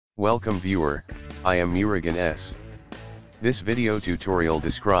Welcome viewer, I am Murugan S. This video tutorial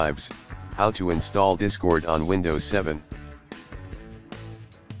describes how to install Discord on Windows 7.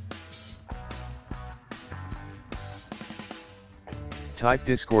 Type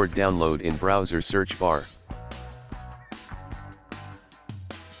Discord download in browser search bar.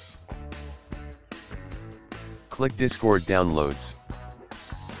 Click Discord downloads.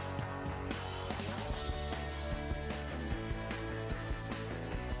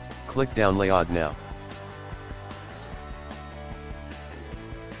 Click download now.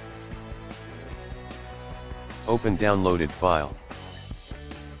 Open downloaded file.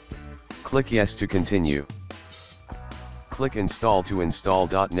 Click yes to continue. Click install to install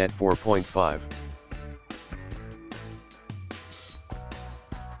 .NET 4.5.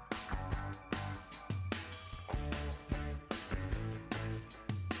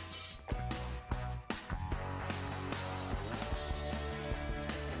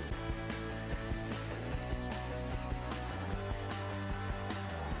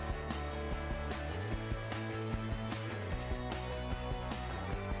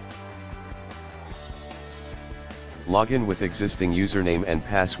 Log in with existing username and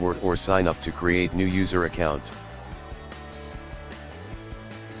password or sign up to create new user account.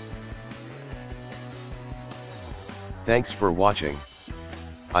 Thanks for watching.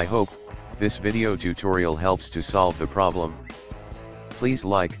 I hope this video tutorial helps to solve the problem. Please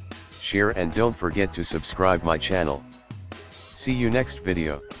like, share and don't forget to subscribe my channel. See you next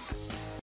video.